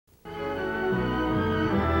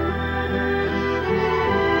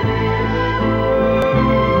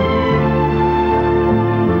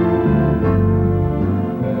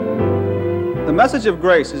Message of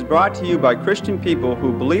Grace is brought to you by Christian people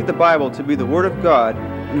who believe the Bible to be the Word of God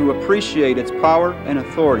and who appreciate its power and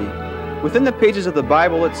authority. Within the pages of the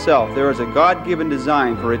Bible itself, there is a God-given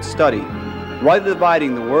design for its study. Rightly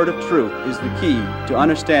dividing the Word of truth is the key to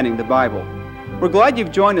understanding the Bible. We're glad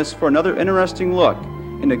you've joined us for another interesting look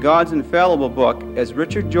into God's infallible book as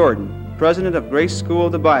Richard Jordan, president of Grace School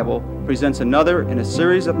of the Bible, presents another in a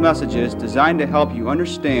series of messages designed to help you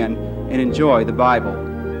understand and enjoy the Bible.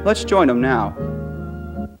 Let's join him now.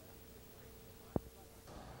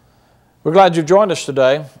 We're glad you've joined us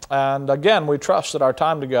today, and again, we trust that our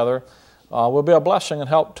time together will be a blessing and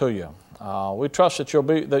help to you. We trust that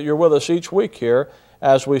you're with us each week here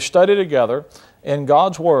as we study together in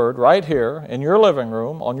God's Word right here in your living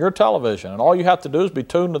room, on your television. And all you have to do is be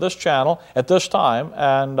tuned to this channel at this time,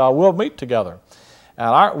 and we'll meet together.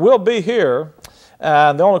 And we'll be here,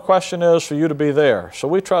 and the only question is for you to be there. So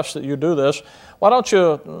we trust that you do this. Why don't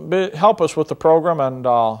you help us with the program and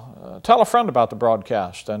tell a friend about the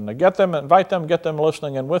broadcast and invite them, get them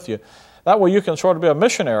listening in with you. That way you can sort of be a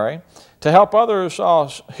missionary to help others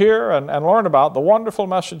hear and learn about the wonderful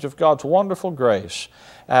message of God's wonderful grace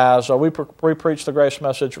as we preach the grace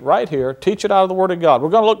message right here, teach it out of the Word of God. We're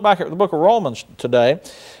going to look back at the book of Romans today.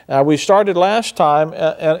 We started last time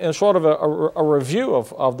in sort of a review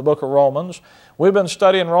of the book of Romans. We've been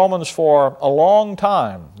studying Romans for a long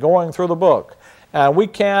time, going through the book. And we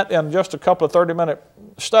can't, in just a couple of 30-minute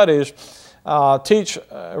studies,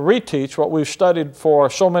 reteach what we've studied for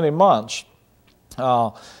so many months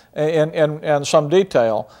in some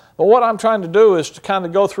detail. But what I'm trying to do is to kind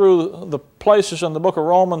of go through the places in the book of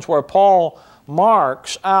Romans where Paul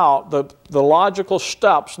marks out the logical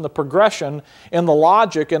steps and the progression in the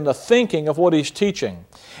logic and the thinking of what he's teaching.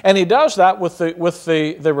 And he does that with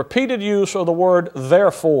the repeated use of the word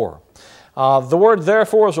therefore. The word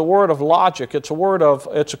therefore is a word of logic. It's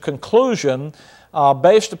a conclusion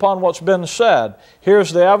based upon what's been said.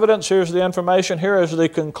 Here's the evidence, here's the information, here is the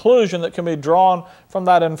conclusion that can be drawn from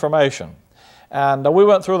that information. And we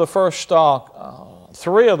went through the first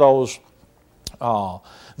three of those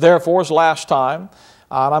therefores last time.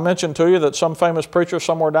 And I mentioned to you that some famous preacher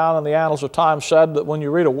somewhere down in the annals of time said that when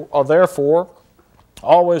you read a therefore,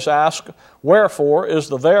 always ask, wherefore is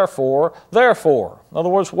the therefore? In other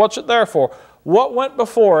words, what's it there for? What went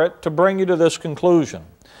before it to bring you to this conclusion?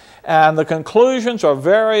 And the conclusions are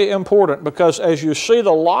very important because as you see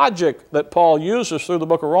the logic that Paul uses through the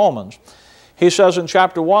book of Romans, he says in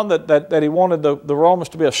chapter 1 that he wanted the Romans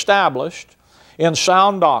to be established in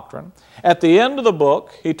sound doctrine. At the end of the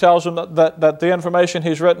book, he tells them that the information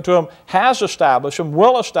he's written to them has established them,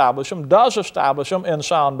 will establish them, does establish them in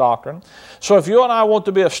sound doctrine. So if you and I want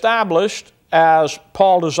to be established as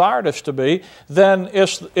Paul desired us to be, then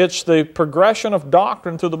it's the progression of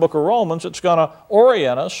doctrine through the book of Romans that's going to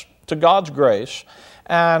orient us to God's grace.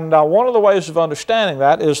 And one of the ways of understanding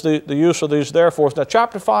that is the use of these therefores. Now,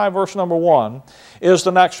 chapter 5, verse number 1 is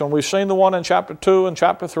the next one. We've seen the one in chapter 2 and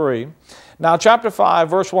chapter 3. Now, chapter 5,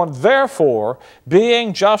 verse 1, therefore,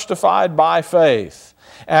 being justified by faith.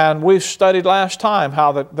 And we studied last time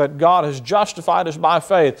how that God has justified us by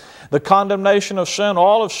faith. The condemnation of sin,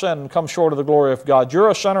 all of sin comes short of the glory of God. You're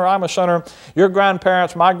a sinner, I'm a sinner, your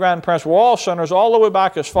grandparents, my grandparents, we're all sinners all the way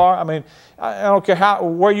back as far. I mean, I don't care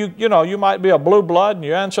where you might be a blue blood and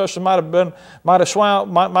your ancestors might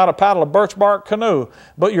have paddled a birch bark canoe,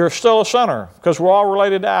 but you're still a sinner because we're all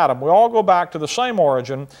related to Adam. We all go back to the same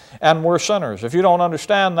origin and we're sinners. If you don't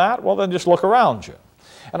understand that, well then just look around you.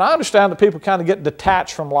 And I understand that people kind of get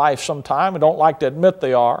detached from life sometime and don't like to admit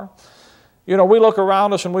they are. You know, we look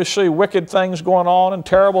around us and we see wicked things going on and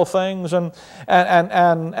terrible things and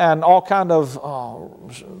all kind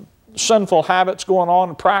of sinful habits going on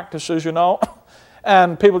and practices, you know.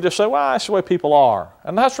 And people just say, well, that's the way people are.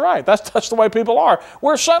 And that's right. That's the way people are.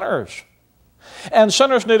 We're sinners. And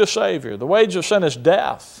sinners need a Savior. The wages of sin is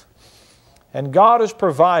death. And God has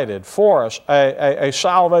provided for us a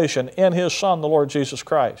salvation in His Son, the Lord Jesus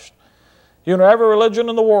Christ. You know, every religion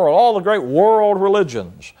in the world, all the great world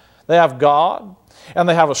religions, they have God, and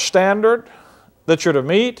they have a standard that you're to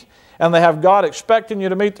meet, and they have God expecting you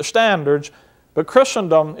to meet the standards, but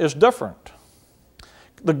Christendom is different.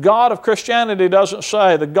 The God of Christianity doesn't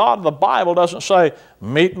say, the God of the Bible doesn't say,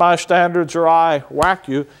 meet my standards or I whack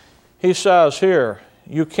you. He says, here,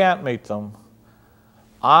 you can't meet them.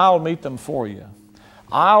 I'll meet them for you.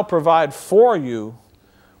 I'll provide for you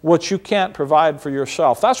what you can't provide for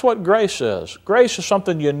yourself. That's what grace is. Grace is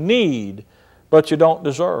something you need, but you don't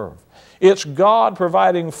deserve. It's God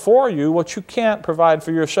providing for you what you can't provide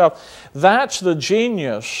for yourself. That's the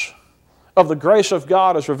genius of the grace of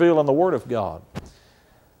God as revealed in the Word of God.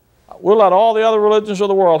 we'll let all the other religions of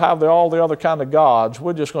the world have all the other kind of gods.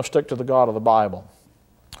 We're just going to stick to the God of the Bible,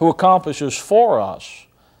 who accomplishes for us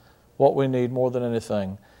what we need more than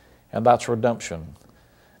anything, and that's redemption.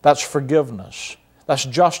 That's forgiveness. That's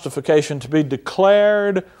justification, to be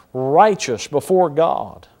declared righteous before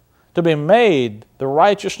God, to be made the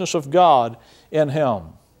righteousness of God in Him.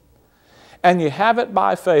 And you have it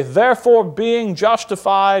by faith. Therefore, being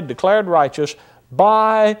justified, declared righteous,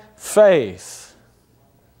 by faith.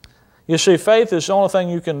 You see, faith is the only thing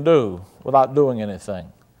you can do without doing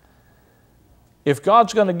anything. If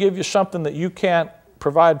God's going to give you something that you can't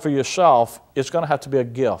provide for yourself, it's going to have to be a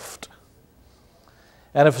gift.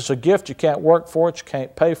 And if it's a gift, you can't work for it, you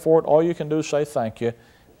can't pay for it. All you can do is say thank you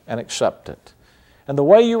and accept it. And the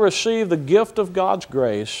way you receive the gift of God's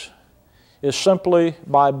grace is simply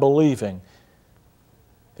by believing.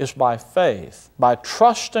 It's by faith, by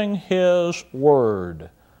trusting His Word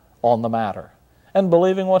on the matter and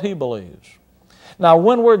believing what He believes. Now,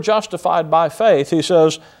 when we're justified by faith, He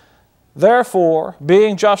says, therefore,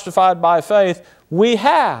 being justified by faith, we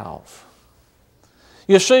have.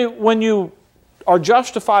 You see, when you are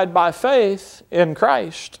justified by faith in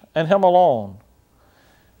Christ and Him alone,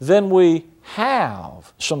 then we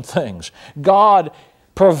have some things. God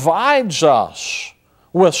provides us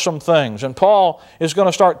with some things. And Paul is going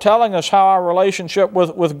to start telling us how our relationship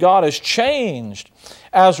with God has changed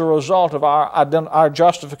as a result of our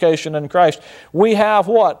justification in Christ. We have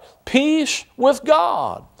what? Peace with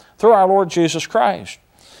God through our Lord Jesus Christ.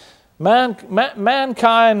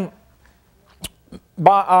 Mankind,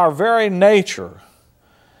 by our very nature,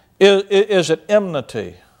 is at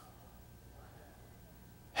enmity,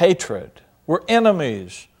 hatred. We're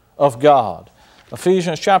enemies of God.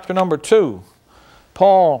 Ephesians chapter number 2,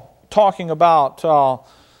 Paul talking about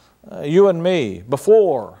you and me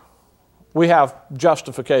before we have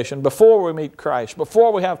justification, before we meet Christ,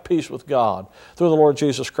 before we have peace with God through the Lord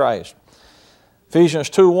Jesus Christ. Ephesians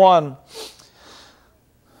 2:1,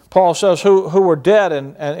 Paul says, who were dead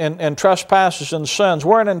in trespasses and sins,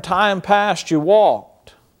 wherein in time past you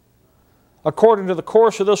walked, according to the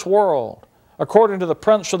course of this world, according to the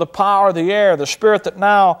prince of the power of the air, the spirit that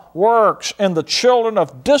now works in the children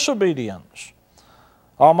of disobedience,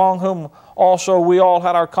 among whom also we all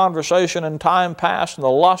had our conversation in time past in the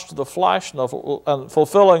lust of the flesh and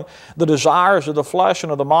fulfilling the desires of the flesh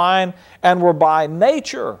and of the mind, and were by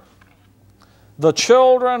nature the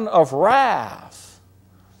children of wrath,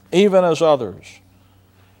 even as others,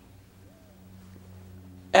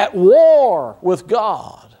 at war with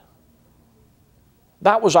God.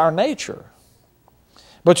 That was our nature.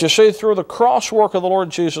 But you see, through the cross work of the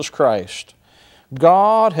Lord Jesus Christ,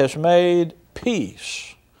 God has made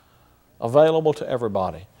peace available to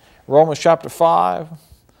everybody. Romans chapter 5,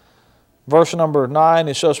 verse number 9,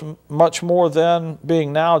 he says, much more then,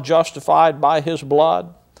 being now justified by His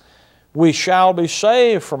blood, we shall be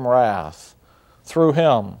saved from wrath through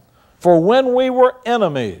Him. For when we were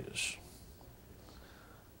enemies,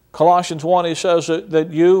 Colossians 1, he says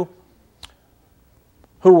that you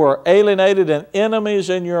who were alienated and enemies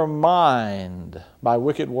in your mind by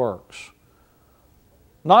wicked works.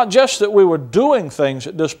 Not just that we were doing things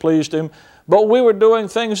that displeased Him, but we were doing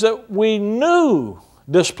things that we knew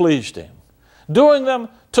displeased Him, doing them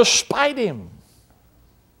to spite Him.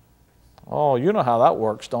 Oh, you know how that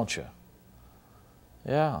works, don't you?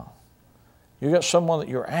 Yeah. You got someone that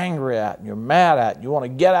you're angry at and you're mad at, and you want to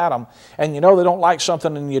get at them, and you know they don't like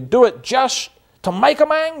something, and you do it just to make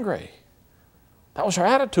them angry. That was our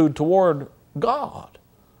attitude toward God.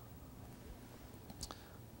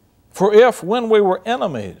 For if when we were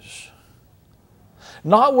enemies,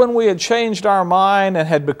 not when we had changed our mind and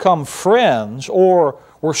had become friends, or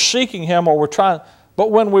were seeking Him, or were trying,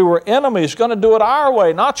 but when we were enemies, going to do it our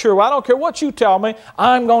way, not your way. I don't care what you tell me,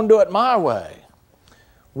 I'm going to do it my way.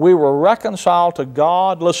 We were reconciled to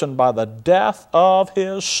God, listen, by the death of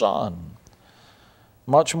His Son.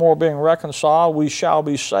 Much more being reconciled, we shall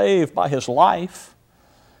be saved by His life.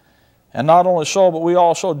 And not only so, but we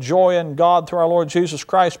also joy in God through our Lord Jesus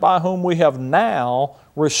Christ, by whom we have now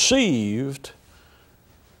received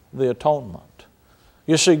the atonement.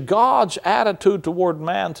 You see, God's attitude toward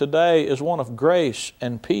man today is one of grace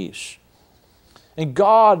and peace. And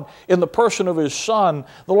God, in the person of His Son,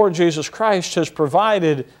 the Lord Jesus Christ, has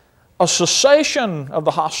provided a cessation of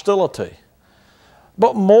the hostility.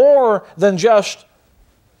 But more than just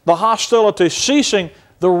the hostility ceasing,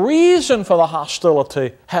 the reason for the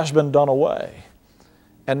hostility has been done away.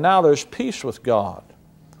 And now there's peace with God.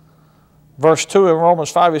 Verse 2 in Romans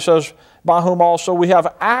 5, he says, by whom also we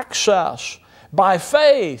have access by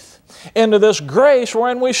faith into this grace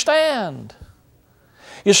wherein we stand.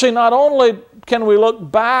 You see, not only can we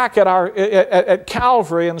look back at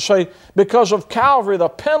Calvary and say, because of Calvary, the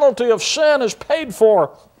penalty of sin is paid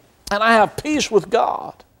for, and I have peace with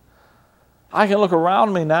God. I can look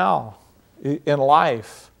around me now in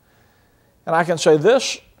life, and I can say,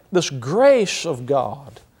 this grace of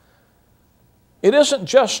God, it isn't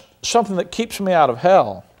just something that keeps me out of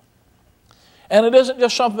hell, and it isn't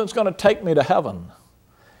just something that's going to take me to heaven.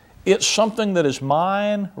 It's something that is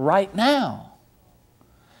mine right now.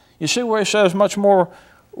 You see where he says much more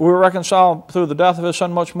we were reconciled through the death of His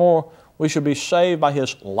Son, much more we should be saved by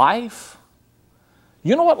His life?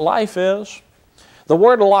 You know what life is? The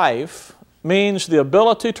word life means the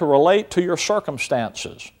ability to relate to your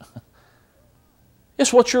circumstances.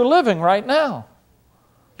 It's what you're living right now.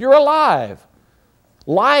 You're alive.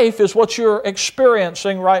 Life is what you're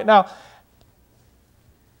experiencing right now.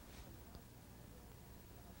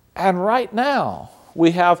 And right now,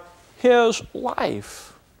 we have His life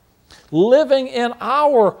living in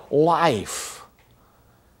our life.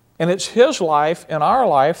 And it's His life in our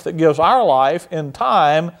life that gives our life in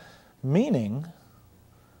time meaning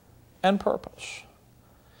and purpose.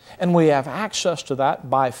 And we have access to that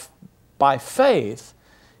by faith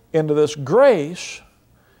into this grace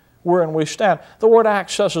wherein we stand. The word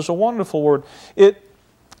access is a wonderful word.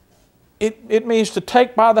 It means to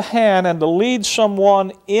take by the hand and to lead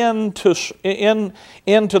someone into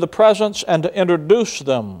the presence and to introduce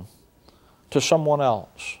them to someone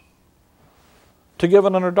else, to give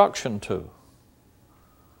an introduction to.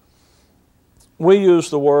 We use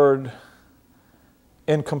the word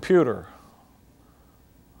in computer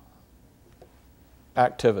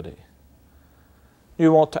activity.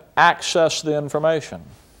 You want to access the information.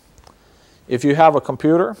 If you have a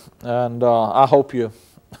computer, and I hope you,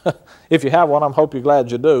 if you have one, I hope you're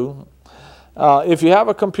glad you do. If you have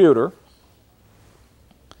a computer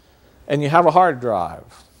and you have a hard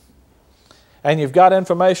drive, and you've got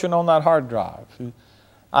information on that hard drive.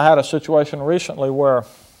 I had a situation recently where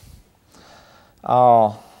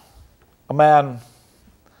a man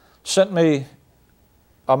sent me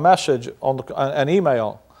a message, an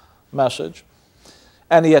email message,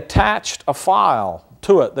 and he attached a file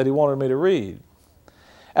to it that he wanted me to read.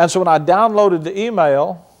 And so when I downloaded the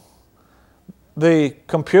email, the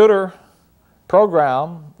computer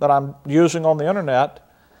program that I'm using on the internet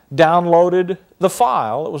downloaded the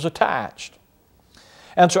file that was attached.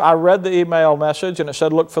 And so I read the email message, and it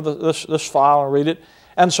said, look for this file and read it.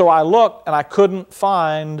 And so I looked, and I couldn't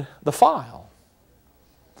find the file.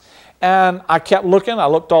 And I kept looking. I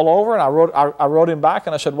looked all over, and I wrote him back,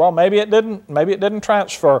 and I said, well, maybe it didn't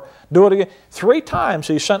transfer. Do it again. 3 times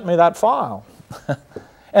he sent me that file.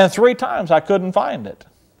 And 3 times I couldn't find it.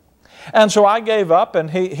 And so I gave up,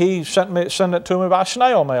 and he sent it to me by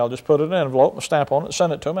snail mail. Just put it in an envelope, a stamp on it,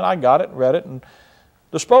 sent it to me, and I got it and read it and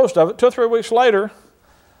disposed of it. 2 or 3 weeks later,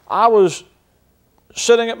 I was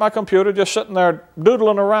sitting at my computer, just sitting there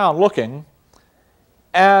doodling around looking,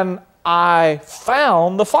 and I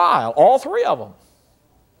found the file, all 3 of them,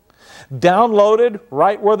 downloaded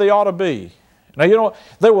right where they ought to be. Now, you know,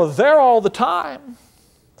 they were there all the time.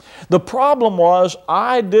 The problem was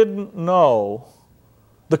I didn't know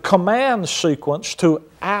the command sequence to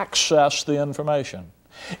access the information.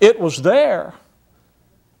 It was there,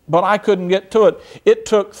 but I couldn't get to it. It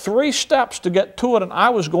took 3 steps to get to it, and I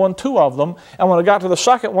was going 2 of them. And when I got to the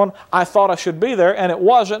second one, I thought I should be there, and it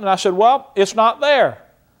wasn't. And I said, well, it's not there.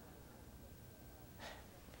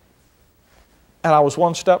 And I was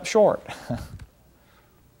 1 step short.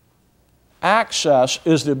 Access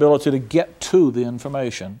is the ability to get to the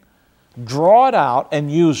information, draw it out,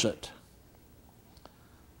 and use it.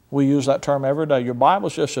 We use that term every day. Your Bible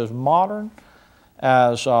is just as modern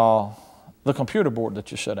as the computer board that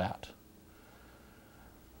you sit at.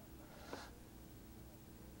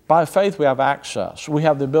 By faith, we have access. We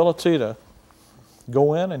have the ability to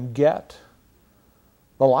go in and get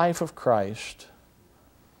the life of Christ,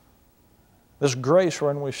 this grace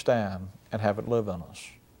wherein we stand, and have it live in us.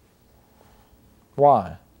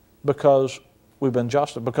 Why? Because we've been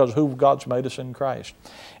justified, because of who God's made us in Christ.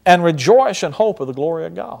 And rejoice in hope of the glory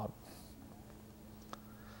of God.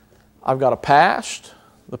 I've got a past.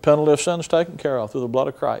 The penalty of sin is taken care of through the blood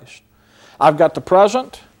of Christ. I've got the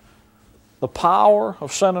present. The power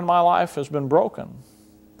of sin in my life has been broken.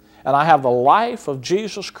 And I have the life of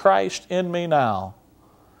Jesus Christ in me now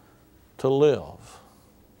to live.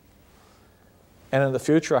 And in the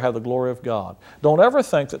future, I have the glory of God. Don't ever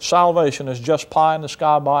think that salvation is just pie in the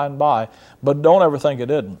sky by and by, but don't ever think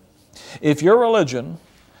it isn't. If your religion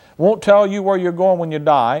won't tell you where you're going when you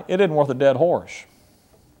die, it isn't worth a dead horse.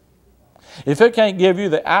 if it can't give you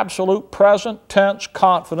the absolute present tense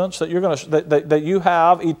confidence that you're that you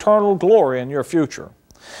have eternal glory in your future,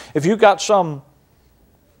 if you've got some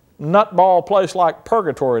nutball place like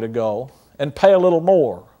purgatory to go and pay a little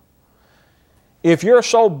more, if you're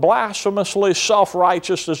so blasphemously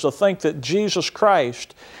self-righteous as to think that Jesus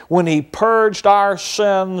Christ, when He purged our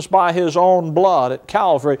sins by His own blood at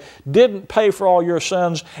Calvary, didn't pay for all your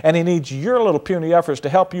sins and He needs your little puny efforts to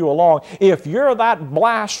help you along, if you're that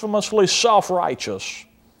blasphemously self-righteous,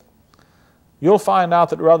 you'll find out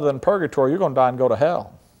that rather than purgatory, you're going to die and go to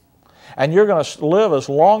hell. And you're going to live as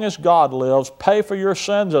long as God lives, pay for your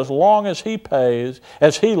sins as long as He pays,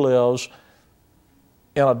 as He lives,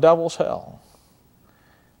 in a devil's hell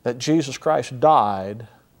that Jesus Christ died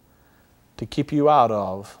to keep you out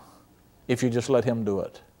of if you just let Him do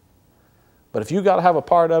it. But if you've got to have a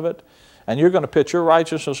part of it, and you're going to pit your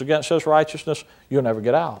righteousness against His righteousness, you'll never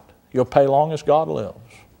get out. You'll pay long as God lives.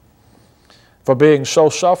 For being so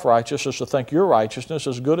self-righteous as to think your righteousness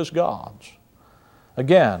is as good as God's.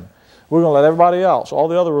 Again, we're going to let everybody else, all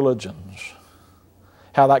the other religions,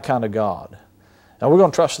 have that kind of God. And we're going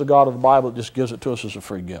to trust the God of the Bible that just gives it to us as a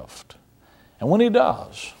free gift. And when He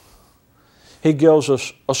does, He gives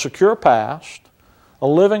us a secure past, a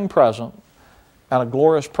living present, and a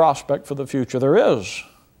glorious prospect for the future. There is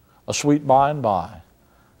a sweet by and by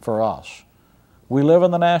for us. We live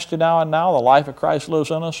in the nasty now and now. The life of Christ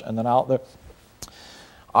lives in us, and then out there.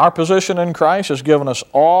 Our position in Christ has given us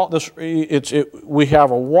all this. We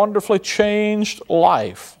have a wonderfully changed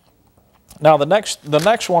life. Now, the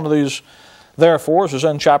next one of these therefores is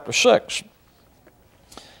in chapter 6.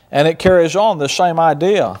 And it carries on the same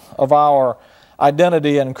idea of our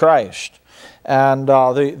identity in Christ and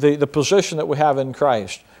the position that we have in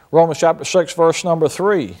Christ. Romans chapter 6, verse number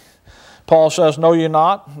 3. Paul says, "Know ye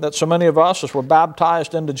not that so many of us, as were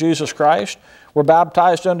baptized into Jesus Christ, were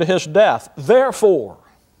baptized into His death? Therefore,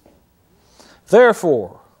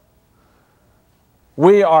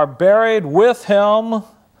 we are buried with Him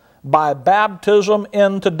by baptism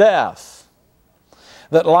into death,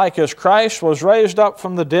 that like as Christ was raised up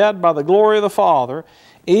from the dead by the glory of the Father,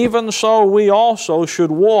 even so we also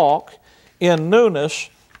should walk in newness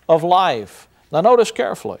of life." Now notice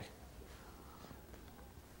carefully.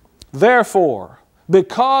 Therefore,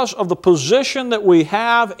 because of the position that we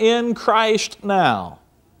have in Christ now,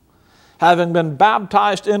 having been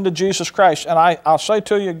baptized into Jesus Christ, and I'll say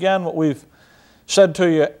to you again what we've said to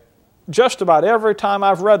you just about every time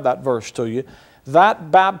I've read that verse to you, that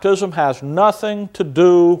baptism has nothing to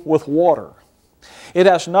do with water. It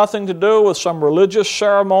has nothing to do with some religious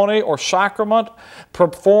ceremony or sacrament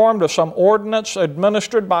performed or some ordinance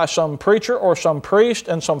administered by some preacher or some priest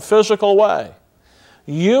in some physical way.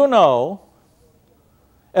 You know,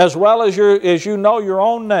 as well as you know your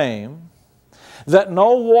own name, that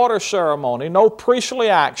no water ceremony, no priestly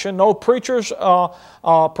action, no preacher's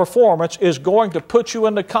performance is going to put you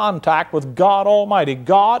into contact with God Almighty.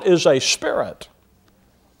 God is a spirit.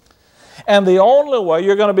 And the only way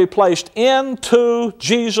you're going to be placed into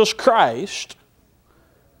Jesus Christ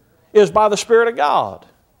is by the Spirit of God.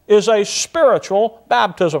 Is a spiritual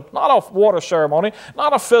baptism, not a water ceremony,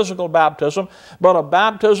 not a physical baptism, but a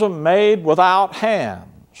baptism made without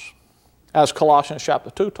hands, as Colossians chapter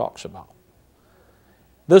 2 talks about.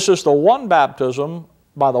 This is the one baptism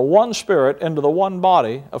by the one Spirit into the one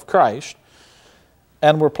body of Christ,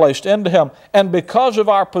 and we're placed into Him. And because of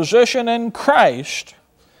our position in Christ,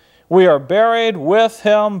 we are buried with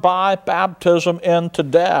Him by baptism into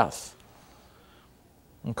death.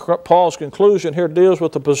 And Paul's conclusion here deals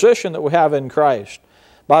with the position that we have in Christ.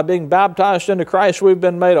 By being baptized into Christ, we've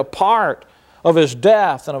been made a part of His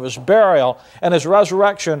death and of His burial and His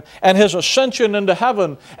resurrection and His ascension into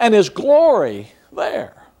heaven and His glory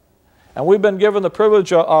there. And we've been given the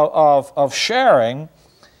privilege of sharing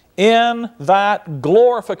in that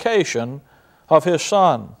glorification of His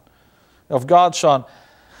Son, of God's Son.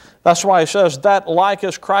 That's why he says, that like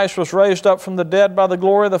as Christ was raised up from the dead by the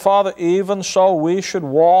glory of the Father, even so we should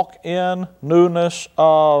walk in newness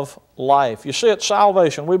of life. You see, at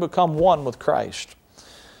salvation, we become one with Christ.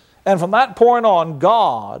 And from that point on,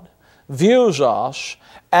 God views us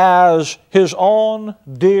as His own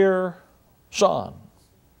dear Son.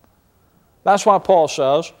 That's why Paul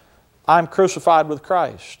says, I'm crucified with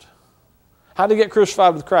Christ. How did he get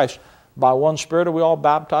crucified with Christ? By one Spirit are we all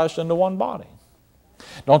baptized into one body.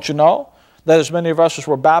 Don't you know that as many of us as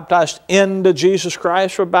were baptized into Jesus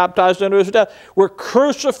Christ were baptized into His death? We're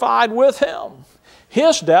crucified with Him.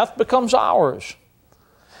 His death becomes ours.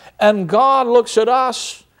 And God looks at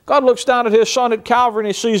us. God looks down at His Son at Calvary and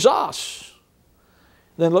He sees us.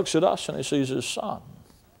 Then looks at us and He sees His Son.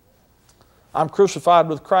 I'm crucified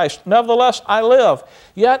with Christ. Nevertheless, I live.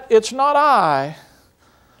 Yet it's not I,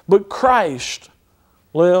 but Christ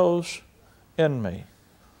lives in me.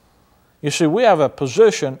 You see, we have a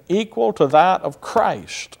position equal to that of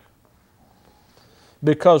Christ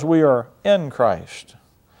because we are in Christ.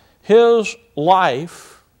 His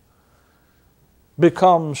life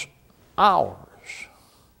becomes ours,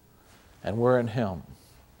 and we're in Him.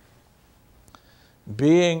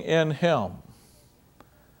 Being in Him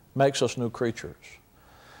makes us new creatures.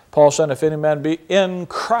 Paul said, if any man be in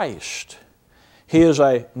Christ, he is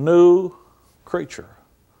a new creature.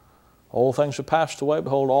 Old things have passed away,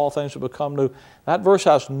 behold, all things have become new. That verse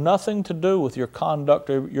has nothing to do with your conduct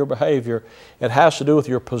or your behavior. It has to do with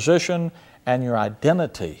your position and your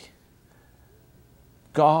identity.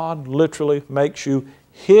 God literally makes you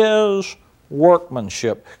His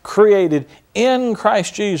workmanship, created in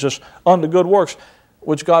Christ Jesus unto good works,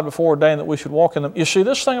 which God before ordained that we should walk in them. You see,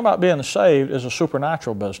 this thing about being saved is a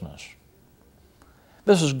supernatural business.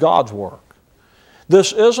 This is God's work.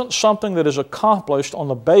 This isn't something that is accomplished on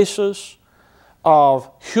the basis of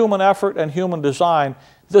human effort and human design.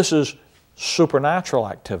 This is supernatural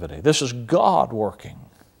activity. This is God working.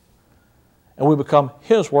 And we become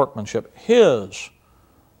His workmanship, His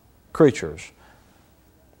creatures.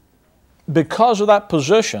 Because of that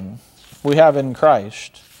position we have in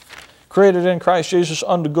Christ, created in Christ Jesus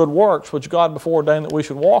unto good works, which God before ordained that we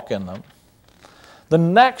should walk in them. The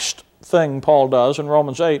next thing Paul does in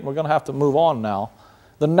Romans 8, and we're going to have to move on now,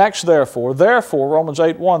 the next therefore, Romans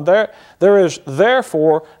 8:1, there is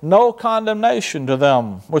therefore no condemnation to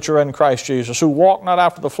them which are in Christ Jesus, who walk not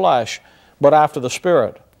after the flesh, but after the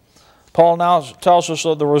Spirit. Paul now tells us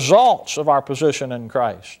the results of our position in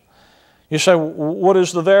Christ. You say, what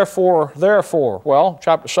is the therefore? Well,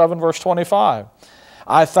 chapter 7, verse 25.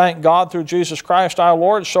 I thank God through Jesus Christ our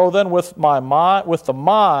Lord. So then with the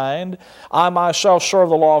mind, I myself serve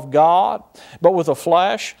the law of God, but with the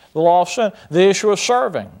flesh, the law of sin. The issue is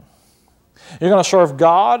serving. You're going to serve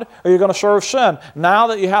God or you're going to serve sin. Now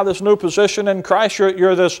that you have this new position in Christ,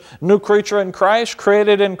 you're this new creature in Christ,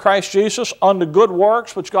 created in Christ Jesus unto good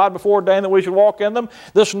works, which God before ordained that we should walk in them.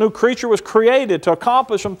 This new creature was created to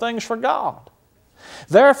accomplish some things for God.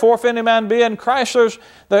 Therefore, if any man be in Christ,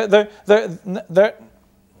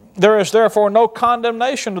 there is therefore no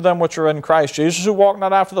condemnation to them which are in Christ Jesus, who walk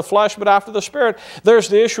not after the flesh, but after the Spirit. There's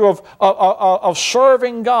the issue of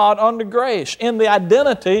serving God under grace in the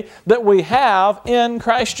identity that we have in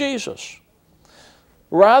Christ Jesus.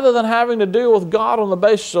 Rather than having to deal with God on the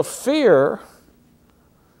basis of fear,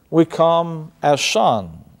 we come as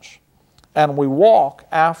sons, and we walk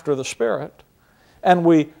after the Spirit, and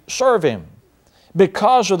we serve Him,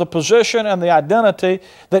 because of the position and the identity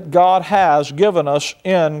that God has given us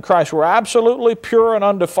in Christ. We're absolutely pure and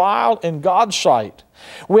undefiled in God's sight.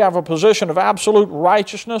 We have a position of absolute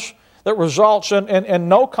righteousness that results in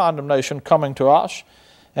no condemnation coming to us.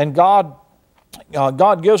 And God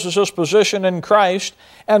gives us this position in Christ,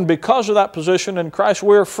 and because of that position in Christ,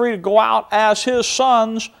 we're free to go out as His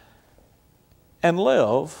sons and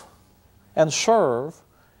live and serve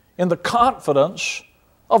in the confidence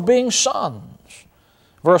of being sons.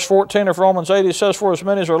 Verse 14 of Romans 8, he says, for as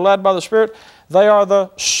many as are led by the Spirit, they are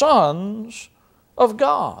the sons of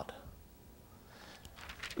God.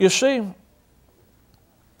 You see,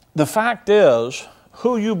 the fact is,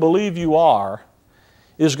 who you believe you are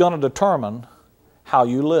is going to determine how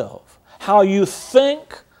you live. How you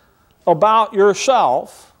think about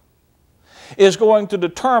yourself is going to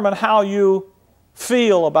determine how you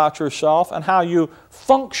feel about yourself and how you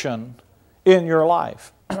function in your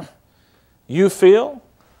life. You feel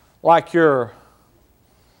like you're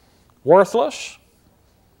worthless,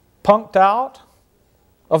 punked out,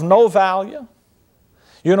 of no value.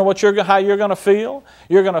 You know how you're going to feel?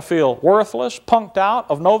 You're going to feel worthless, punked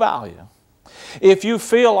out, of no value. If you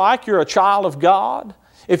feel like you're a child of God,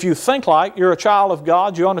 if you think like you're a child of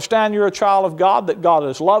God, you understand you're a child of God, that God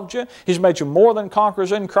has loved you, He's made you more than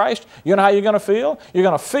conquerors in Christ, you know how you're going to feel? You're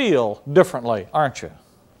going to feel differently, aren't you?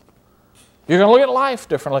 You're going to look at life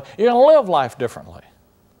differently. You're going to live life differently.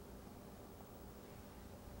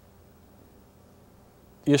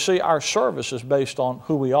 You see, our service is based on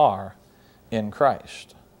who we are in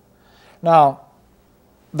Christ. Now,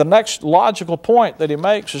 the next logical point that he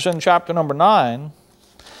makes is in chapter number 9,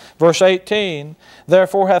 verse 18.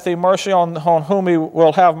 Therefore hath He mercy on whom He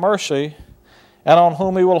will have mercy, and on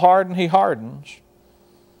whom He will harden, He hardens.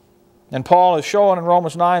 And Paul is showing in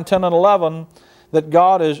Romans 9, 10, and 11 that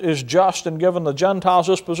God is just in giving the Gentiles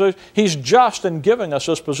this position. He's just in giving us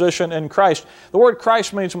this position in Christ. The word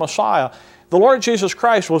Christ means Messiah. The Lord Jesus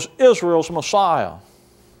Christ was Israel's Messiah.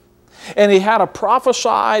 And he had a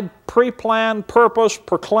prophesied, pre-planned purpose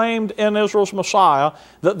proclaimed in Israel's Messiah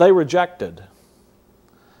that they rejected,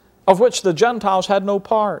 of which the Gentiles had no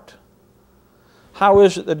part. How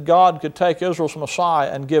is it that God could take Israel's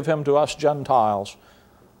Messiah and give him to us Gentiles?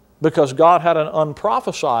 Because God had an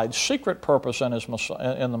unprophesied, secret purpose in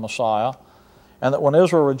the Messiah, and that when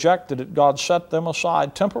Israel rejected it, God set them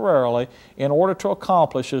aside temporarily in order to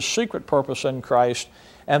accomplish his secret purpose in Christ,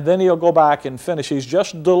 and then he'll go back and finish. He's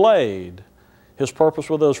just delayed his purpose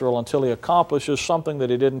with Israel until he accomplishes something that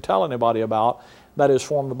he didn't tell anybody about, that is,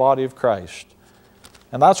 form the body of Christ.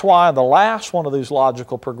 And that's why the last one of these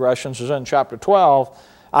logical progressions is in chapter 12.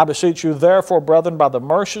 I beseech you, therefore, brethren, by the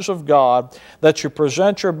mercies of God, that you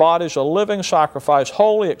present your bodies a living sacrifice,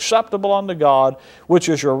 holy, acceptable unto God, which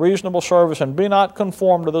is your reasonable service, and be not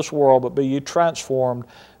conformed to this world, but be ye transformed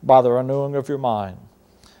by the renewing of your mind.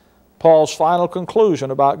 Paul's final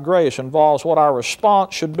conclusion about grace involves what our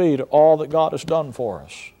response should be to all that God has done for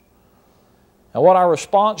us. And what our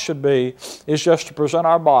response should be is just to present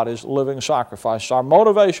our bodies living sacrifices. Our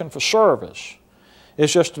motivation for service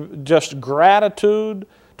is just gratitude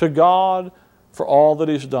to God for all that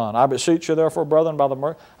he's done. I beseech you, therefore, brethren, by the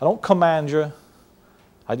mercy. I don't command you.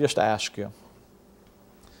 I just ask you.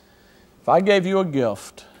 If I gave you a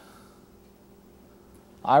gift,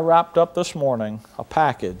 I wrapped up this morning a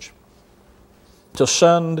package to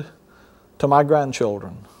send to my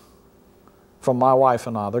grandchildren from my wife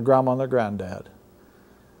and I, their grandma and their granddad.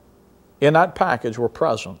 In that package were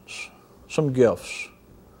presents, some gifts.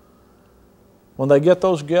 When they get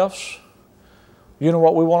those gifts, you know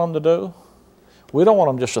what we want them to do? We don't want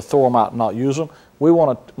them just to throw them out and not use them. We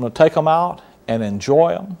want them to take them out and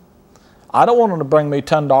enjoy them. I don't want them to bring me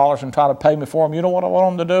 $10 and try to pay me for them. You know what I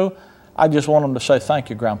want them to do? I just want them to say,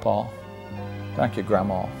 thank you, Grandpa. Thank you,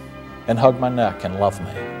 Grandma. And hug my neck and love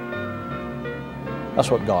me.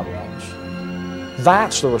 That's what God wants.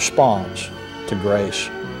 That's the response to grace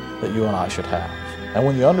that you and I should have. And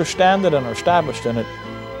when you understand it and are established in it,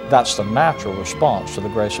 that's the natural response to the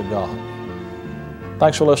grace of God.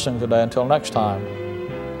 Thanks for listening today. Until next time,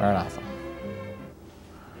 Maranatha.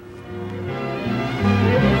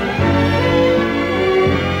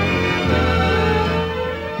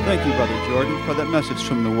 Thank you, Brother Jordan, for that message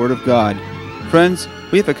from the Word of God. Friends,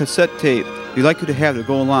 we have a cassette tape we'd like you to have to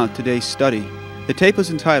go along with today's study. The tape is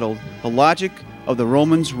entitled, The Logic of the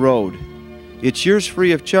Romans Road. It's yours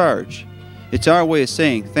free of charge. It's our way of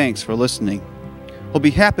saying thanks for listening. We'll be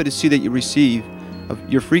happy to see that you receive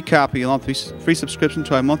your free copy along with free subscription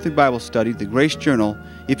to our monthly Bible study, the Grace Journal,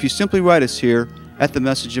 if you simply write us here at the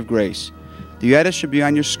Message of Grace. The address should be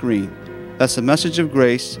on your screen. That's the Message of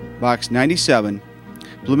Grace, Box 97,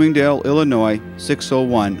 Bloomingdale, Illinois,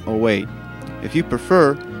 60108. If you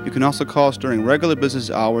prefer, you can also call us during regular business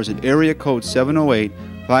hours at area code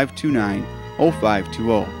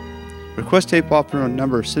 708-529-0520. Request tape offer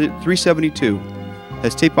number 372.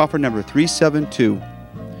 That's tape offer number 372.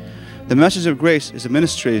 The Message of Grace is a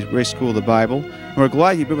ministry of Grace School of the Bible, and we're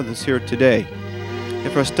glad you've been with us here today.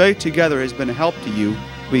 If our study together has been a help to you,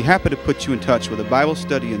 we'd be happy to put you in touch with a Bible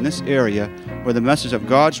study in this area where the message of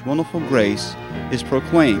God's wonderful grace is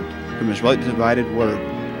proclaimed from His rightly divided Word.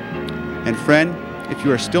 And friend, if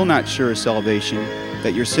you are still not sure of salvation,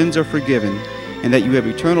 that your sins are forgiven, and that you have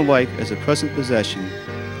eternal life as a present possession,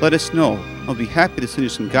 let us know. I'll be happy to send you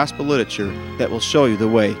some gospel literature that will show you the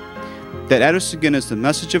way. That address again is the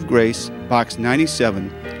Message of Grace, Box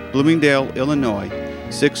 97, Bloomingdale, Illinois,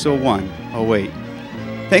 60108.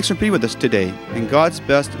 Thanks for being with us today, and God's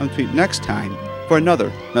best until next time for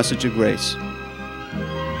another Message of Grace.